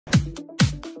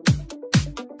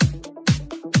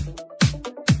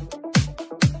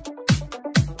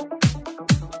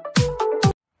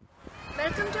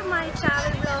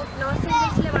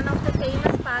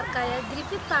പാർക്കായ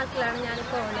Griffith പാർക്കിലാണ്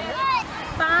ഞാനിപ്പോൾ ഉള്ളത്.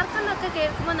 Park എന്നൊക്കെ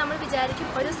കേൾക്കുമ്പോൾ നമ്മൾ വിചാരിക്കും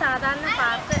ഒരു സാധാരണ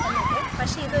പാർക്ക് എന്നൊക്കെ,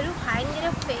 പക്ഷേ ഇതൊരു ഭയങ്കര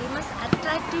ഫേമസ്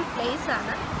അട്രാക്റ്റീവ് പ്ലേസ്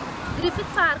ആണ്.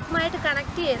 ഗ്രിഫിത്ത് പാർക്കുമായിട്ട്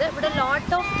കണക്ട് ചെയ്ത് ഇവിടെ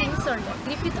ലോട്ട് ഓഫ് തിങ്സ് ഉണ്ട്.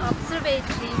 Griffith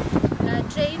observatory,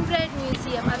 train ride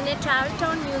museum, അതിനെ ട്രാവൽ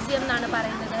ടൗൺ മ്യൂസിയം എന്നാണ്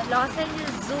പറയുന്നത്, ലോസ്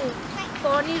ഏഞ്ചൽസ് സൂ,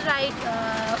 പോണി റൈഡ്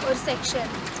ഒരു സെക്ഷൻ.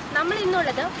 നമ്മൾ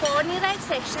ഇന്നുള്ളത് പോണി റൈഡ്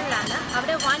സെക്ഷനിലാണ്.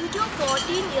 അവിടെ 1 to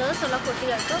 14 ഇയേഴ്സ് ഉള്ള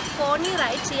കുട്ടികൾക്ക് പോണി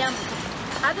റൈഡ് ചെയ്യാൻ പറ്റും.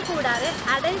 അതുകൂടാതെ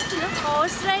അഡൽട്സിനും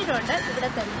ഹോഴ്സ് റൈഡ് ഉണ്ട് ഇവിടെ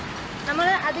തന്നെ. നമ്മൾ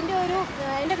അതിൻ്റെ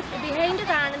അതിൻ്റെ ബിഹൈൻഡ്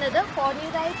കാണുന്നത് പോണി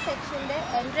റൈഡ് സെക്ഷൻ്റെ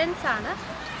എൻട്രൻസ് ആണ്.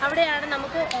 അവിടെയാണ്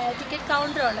നമുക്ക് ടിക്കറ്റ്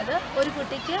കൗണ്ടർ ഉള്ളത്. ഒരു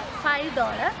കുട്ടിക്ക്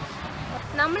 $5.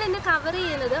 നമ്മളിന്ന് കവർ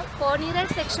ചെയ്യുന്നത് പോണി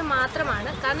റൈഡ് സെക്ഷൻ മാത്രമാണ്.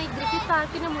 കാരണം ഈ ഗ്രിഫിത്ത്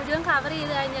പാർക്കിന് മുഴുവൻ കവർ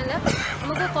ചെയ്ത് കഴിഞ്ഞാൽ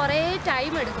നമുക്ക് കുറേ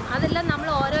ടൈം എടുക്കും. അതെല്ലാം നമ്മൾ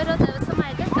ഓരോരോ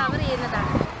ദിവസമായിട്ട് കവർ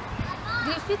ചെയ്യുന്നതാണ്.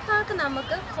 ഗ്രിഫിത്ത് പാർക്ക്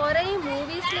നമുക്ക് കുറേ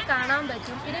മൂവീസിൽ കാണാൻ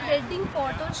പറ്റും. പിന്നെ വെഡ്ഡിങ്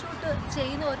ഫോട്ടോഷൂട്ട്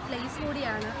ചെയ്യുന്ന ഒരു പ്ലേസ്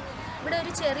കൂടിയാണ്. ഇവിടെ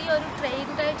ഒരു ചെറിയൊരു ട്രെയിൻ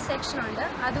റൈഡ് സെക്ഷനുണ്ട്.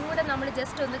 അതും കൂടെ നമ്മൾ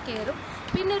ജസ്റ്റ് ഒന്ന് കയറും.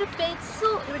 പിന്നെ ഒരു പെറ്റ്സു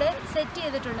ഇവിടെ സെറ്റ്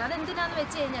ചെയ്തിട്ടുണ്ട്. അതെന്തിനാണെന്ന്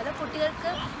വെച്ച് കഴിഞ്ഞാൽ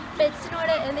കുട്ടികൾക്ക്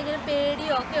പെറ്റ്സിനോട് എന്തെങ്കിലും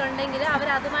പേടിയോ ഒക്കെ ഉണ്ടെങ്കിൽ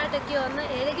അവരതുമായിട്ടൊക്കെ ഒന്ന്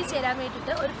ഇഴകി ചേരാൻ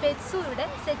വേണ്ടിയിട്ട് ഒരു പെറ്റ്സു ഇവിടെ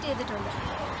സെറ്റ് ചെയ്തിട്ടുണ്ട്.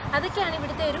 അതൊക്കെയാണ്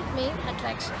ഇവിടുത്തെ ഒരു മെയിൻ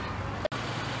അട്രാക്ഷൻ.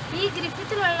 ഈ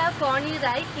ഗ്രിഫിത്തിലുള്ള പോണി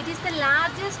ride it is the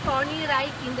largest പോണി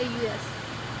ride in the US.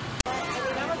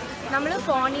 നമ്മൾ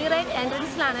പോണി റൈഡ്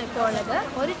എൻട്രൻസിലാണ് ഇപ്പോൾ ഉള്ളത്.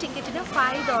 ഒരു ടിക്കറ്റിന്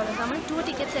 $5. നമ്മൾ 2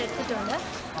 ടിക്കറ്റ്സ് എടുത്തിട്ടുണ്ട്.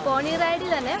 പോണി റൈഡിൽ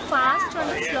തന്നെ ഫാസ്റ്റ്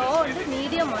ഉണ്ട്, സ്ലോ ഉണ്ട്,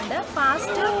 മീഡിയം ഉണ്ട്.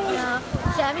 ഫാസ്റ്റ്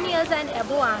 7 years and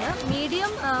above ആണ്.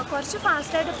 മീഡിയം കുറച്ച്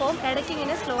ഫാസ്റ്റായിട്ട് പോകും, ഇടയ്ക്ക്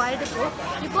ഇങ്ങനെ സ്ലോ ആയിട്ട് പോകും.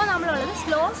 ഇപ്പോൾ നമ്മളുള്ളത്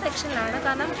സ്ലോ സെക്ഷനിലാണ്.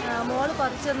 കാരണം മോള്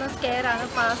കുറച്ചൊന്ന് സ്കെയറാണ്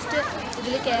ഫാസ്റ്റ്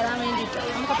ഇതിൽ കയറാൻ വേണ്ടിയിട്ട്.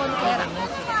 നമുക്കപ്പോൾ ഒന്ന് കയറാം.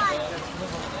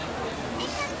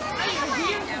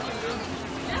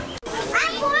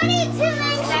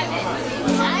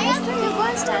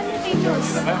 Stand your photos.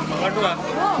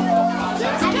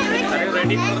 Are you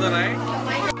ready for the ride?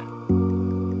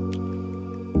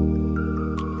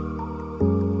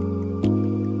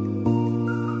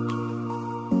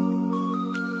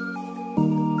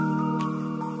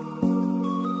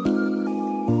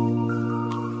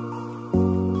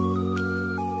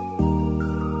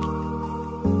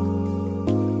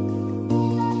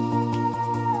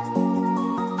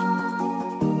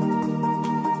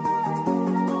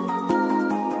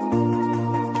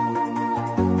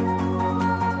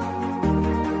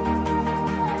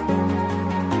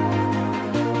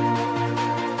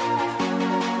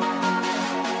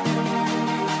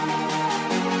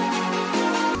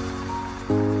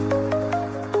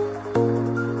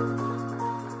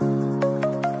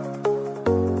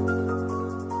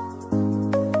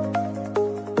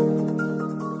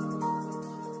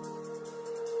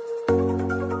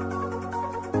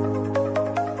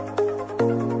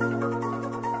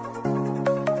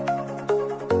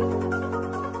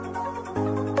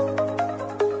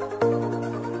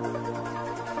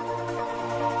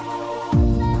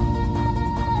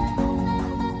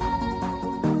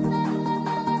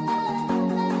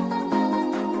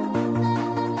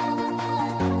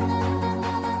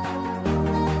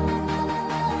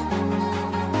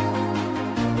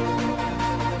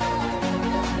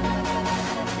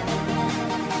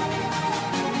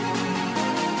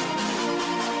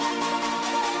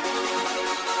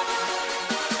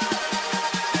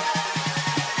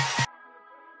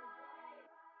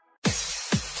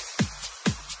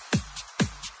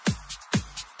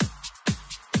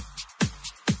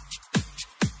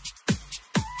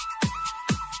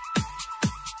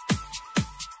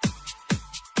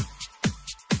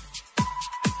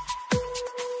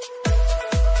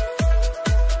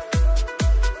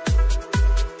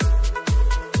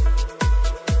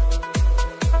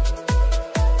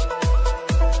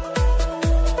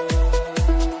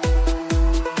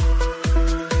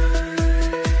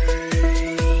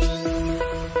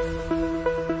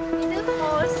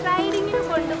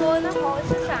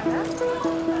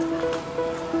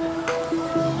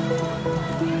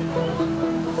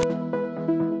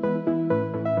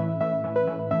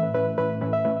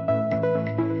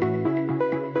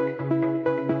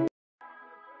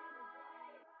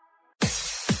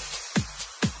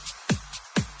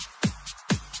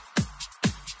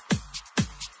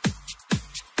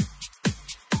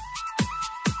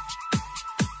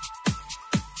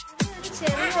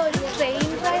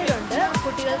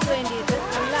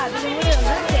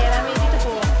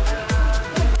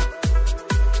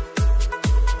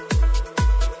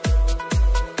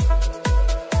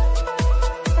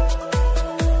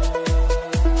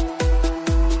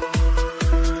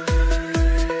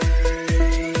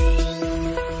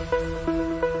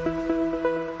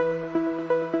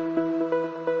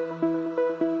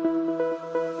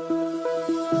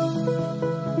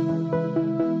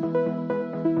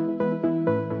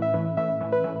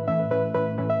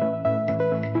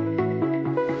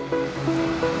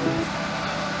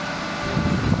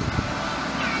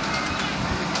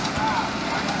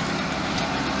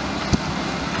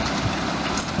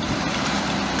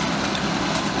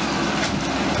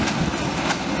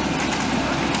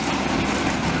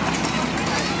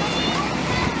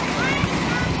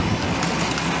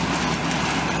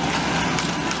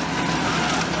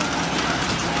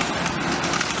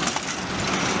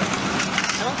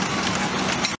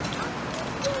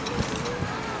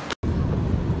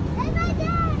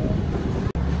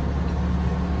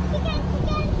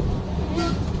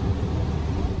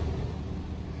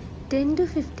 10 to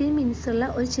 15 minutes ഉള്ള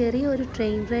ഒരു ചെറിയൊരു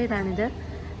ട്രെയിൻ റൈഡാണിത്.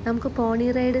 നമുക്ക് പോണി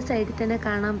റൈഡ് സൈഡിൽ തന്നെ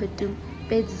കാണാൻ പറ്റും,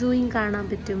 പെറ്റ് സൂയും കാണാൻ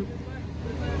പറ്റും.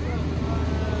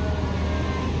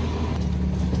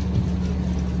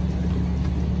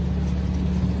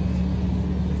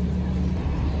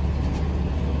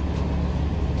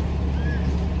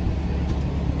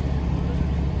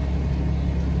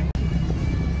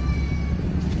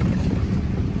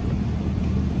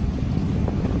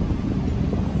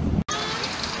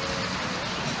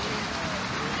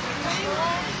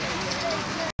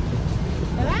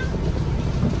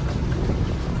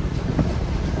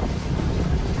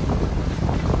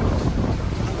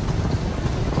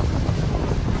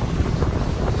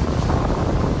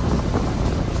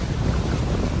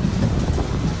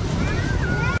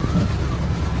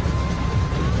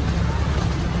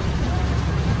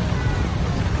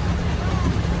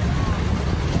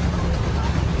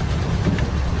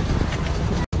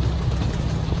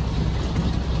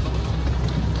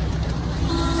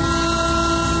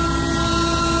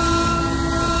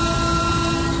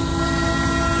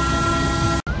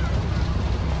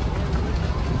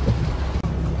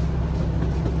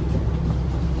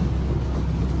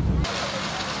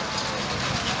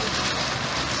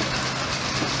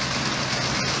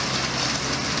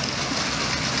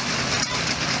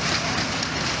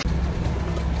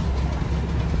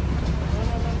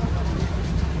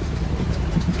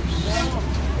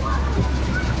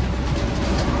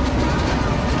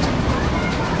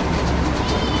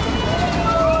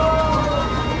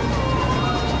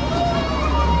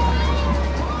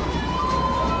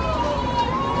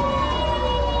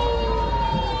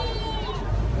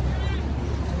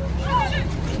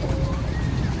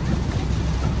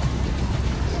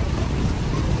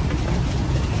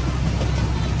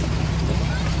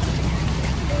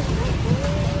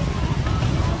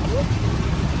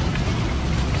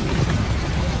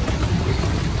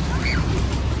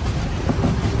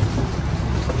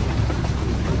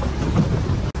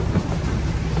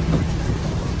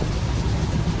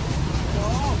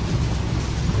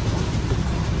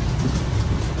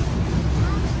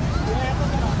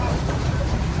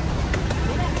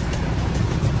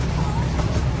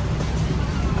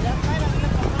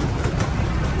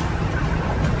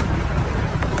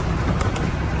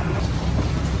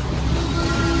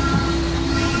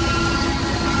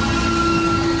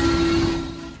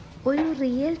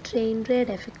 റിയൽ ട്രെയിൻ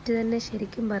റൈഡ് എഫക്റ്റ് തന്നെ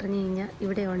ശരിക്കും പറഞ്ഞു കഴിഞ്ഞാൽ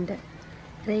ഇവിടെ ഉണ്ട്.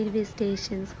 Railway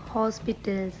stations,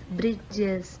 hospitals,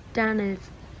 bridges, tunnels,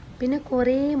 പിന്നെ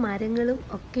കുറേ മരങ്ങളും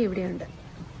ഒക്കെ ഇവിടെയുണ്ട്.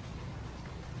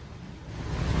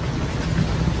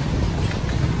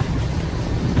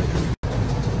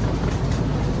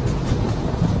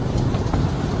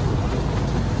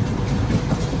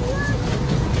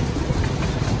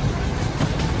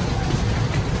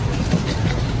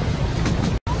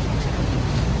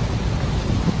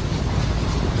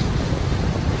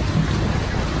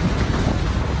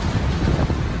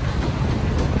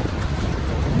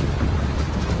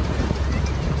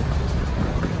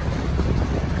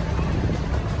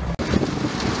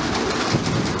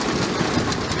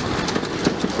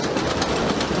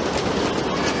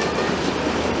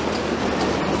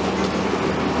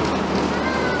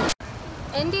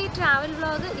 എൻ്റെ ഈ ട്രാവൽ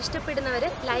വ്ളോഗ് ഇഷ്ടപ്പെടുന്നവർ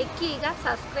ലൈക്ക് ചെയ്യുക,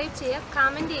 സബ്സ്ക്രൈബ് ചെയ്യുക,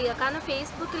 കമൻറ്റ് ചെയ്യുക. കാരണം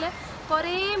ഫേസ്ബുക്കിൽ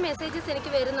കുറേ മെസ്സേജസ്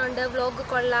എനിക്ക് വരുന്നുണ്ട്, വ്ളോഗ്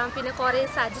കൊള്ളാം, പിന്നെ കുറേ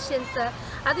സജഷൻസ്.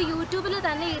 അത് യൂട്യൂബിൽ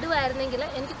തന്നെ ഇടുമായിരുന്നെങ്കിൽ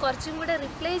എനിക്ക് കുറച്ചും കൂടെ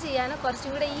റിപ്ലൈ ചെയ്യാനും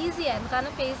കുറച്ചും കൂടെ ഈസി ആയിരുന്നു.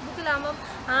 കാരണം ഫേസ്ബുക്കിലാകുമ്പം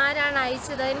ആരാണ്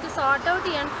അയച്ചത് എനിക്ക് സോർട്ട് ഔട്ട്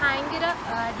ചെയ്യാൻ ഭയങ്കര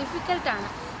ഡിഫിക്കൽട്ടാണ്.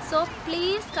 So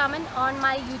please comment on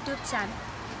my YouTube channel.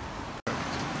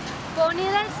 പോണി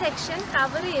ride section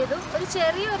cover ചെയ്തു ഒരു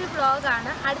ചെറിയൊരു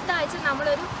വ്ളോഗാണ്. അടുത്ത ആഴ്ച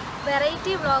നമ്മളൊരു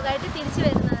വെറൈറ്റി വ്ളോഗായിട്ട് തിരിച്ചു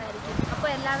വരുന്നതായിരിക്കും. അപ്പോൾ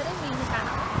എല്ലാവരും വീണ്ടും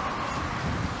കാണാം.